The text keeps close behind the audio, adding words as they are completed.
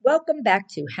welcome back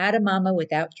to How to Mama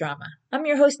Without Drama. I'm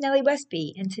your host, Nellie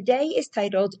Westby, and today is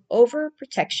titled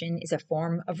Overprotection is a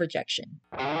Form of Rejection.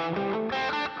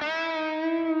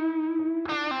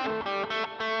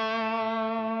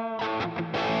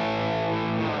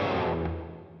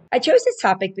 I chose this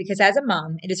topic because as a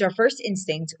mom, it is our first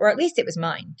instinct, or at least it was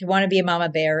mine, to want to be a mama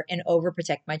bear and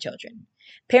overprotect my children.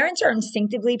 Parents are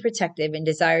instinctively protective and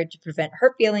desire to prevent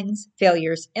hurt feelings,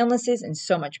 failures, illnesses, and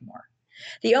so much more.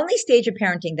 The only stage of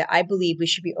parenting that I believe we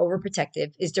should be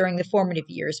overprotective is during the formative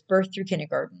years, birth through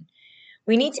kindergarten.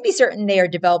 We need to be certain they are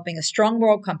developing a strong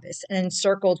moral compass and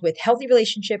encircled with healthy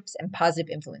relationships and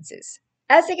positive influences.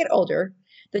 As they get older,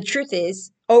 the truth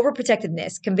is,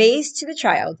 overprotectiveness conveys to the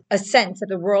child a sense that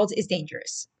the world is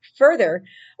dangerous. Further,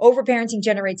 overparenting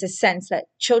generates a sense that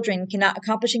children cannot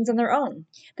accomplish things on their own.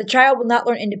 The child will not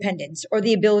learn independence or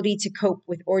the ability to cope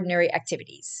with ordinary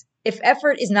activities. If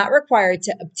effort is not required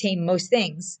to obtain most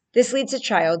things, this leads a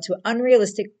child to an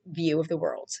unrealistic view of the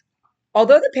world.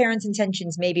 Although the parent's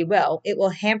intentions may be well, it will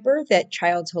hamper that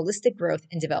child's holistic growth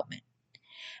and development.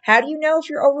 How do you know if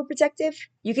you're overprotective?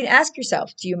 You can ask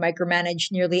yourself, do you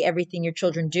micromanage nearly everything your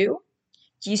children do?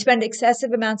 Do you spend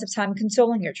excessive amounts of time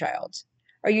consoling your child?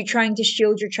 Are you trying to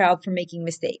shield your child from making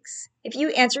mistakes? If you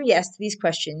answer yes to these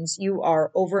questions, you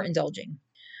are overindulging.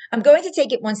 I'm going to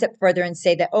take it one step further and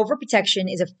say that overprotection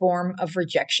is a form of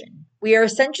rejection. We are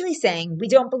essentially saying, we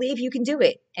don't believe you can do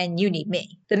it, and you need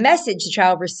me. The message the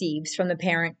child receives from the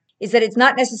parent is that it's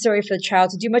not necessary for the child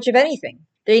to do much of anything.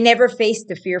 They never face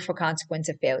the fearful consequence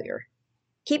of failure.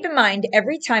 Keep in mind,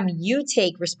 every time you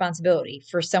take responsibility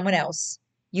for someone else,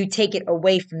 you take it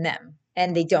away from them,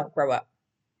 and they don't grow up.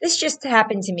 This just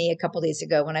happened to me a couple days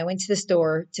ago when I went to the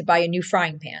store to buy a new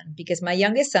frying pan because my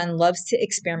youngest son loves to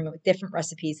experiment with different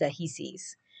recipes that he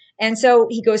sees. And so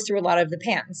he goes through a lot of the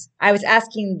pans. I was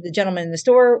asking the gentleman in the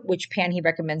store which pan he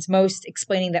recommends most,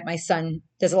 explaining that my son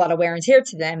does a lot of wear and tear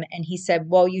to them. And he said,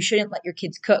 well, you shouldn't let your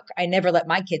kids cook. I never let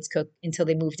my kids cook until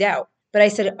they moved out. But I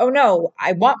said, oh no,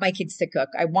 I want my kids to cook.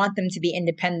 I want them to be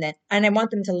independent and I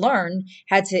want them to learn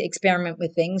how to experiment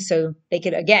with things so they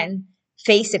could, again,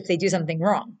 face if they do something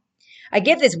wrong. I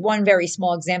give this one very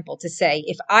small example to say,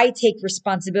 if I take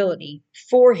responsibility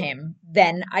for him,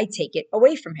 then I take it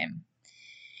away from him.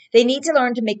 They need to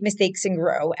learn to make mistakes and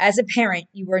grow. As a parent,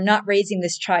 you are not raising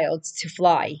this child to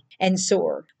fly and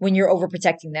soar when you're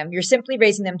overprotecting them. You're simply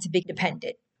raising them to be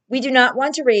dependent. We do not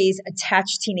want to raise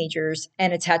attached teenagers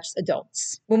and attached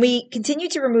adults. When we continue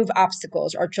to remove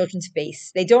obstacles our children face,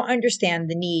 they don't understand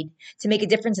the need to make a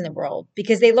difference in the world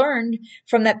because they learned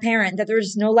from that parent that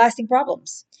there's no lasting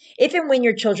problems. If and when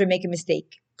your children make a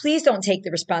mistake, please don't take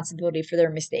the responsibility for their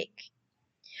mistake.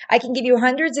 I can give you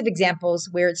hundreds of examples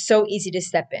where it's so easy to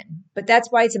step in, but that's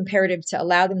why it's imperative to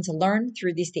allow them to learn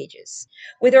through these stages.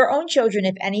 With our own children,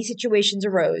 if any situations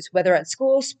arose, whether at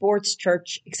school, sports,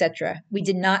 church, etc., we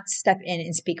did not step in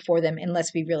and speak for them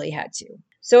unless we really had to.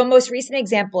 So a most recent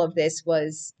example of this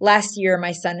was last year,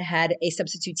 my son had a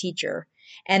substitute teacher,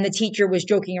 and the teacher was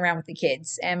joking around with the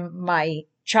kids, and my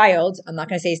child, I'm not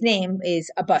going to say his name,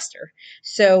 is a buster.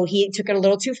 So he took it a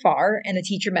little too far, and the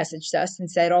teacher messaged us and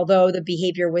said, although the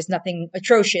behavior was nothing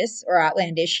atrocious or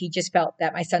outlandish, he just felt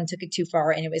that my son took it too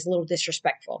far and it was a little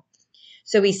disrespectful.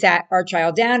 So we sat our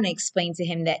child down and explained to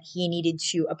him that he needed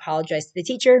to apologize to the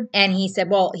teacher. And he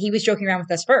said, well, he was joking around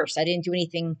with us first. I didn't do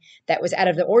anything that was out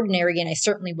of the ordinary, and I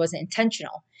certainly wasn't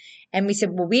intentional. And we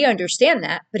said, well, we understand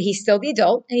that, but he's still the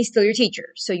adult and he's still your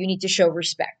teacher. So you need to show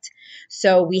respect.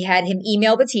 So we had him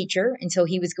email the teacher until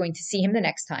he was going to see him the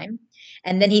next time.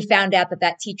 And then he found out that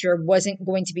that teacher wasn't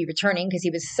going to be returning because he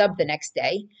was subbed the next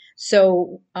day.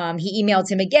 So he emailed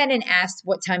him again and asked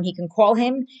what time he can call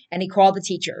him. And he called the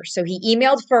teacher. So he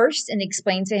emailed first and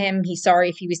explained to him he's sorry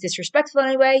if he was disrespectful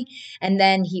anyway. And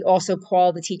then he also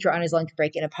called the teacher on his lunch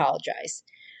break and apologized.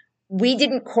 We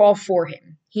didn't call for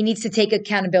him. He needs to take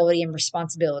accountability and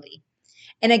responsibility.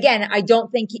 And again, I don't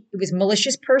think it was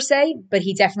malicious per se, but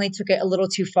he definitely took it a little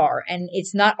too far. And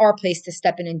it's not our place to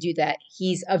step in and do that.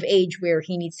 He's of age where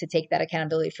he needs to take that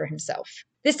accountability for himself.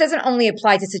 This doesn't only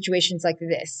apply to situations like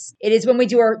this. It is when we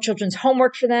do our children's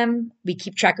homework for them, we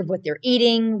keep track of what they're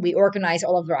eating, we organize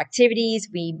all of their activities,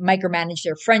 we micromanage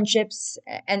their friendships,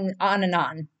 and on and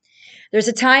on. There's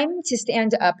a time to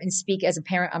stand up and speak as a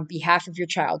parent on behalf of your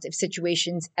child if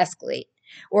situations escalate,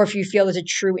 or if you feel there's a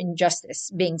true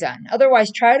injustice being done. Otherwise,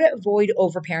 try to avoid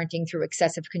overparenting through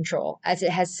excessive control, as it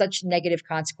has such negative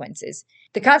consequences.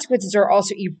 The consequences are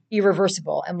also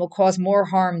irreversible and will cause more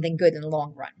harm than good in the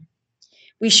long run.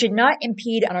 We should not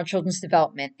impede on our children's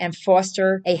development and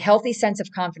foster a healthy sense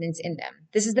of confidence in them.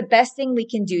 This is the best thing we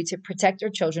can do to protect our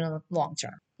children in the long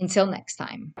term. Until next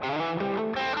time.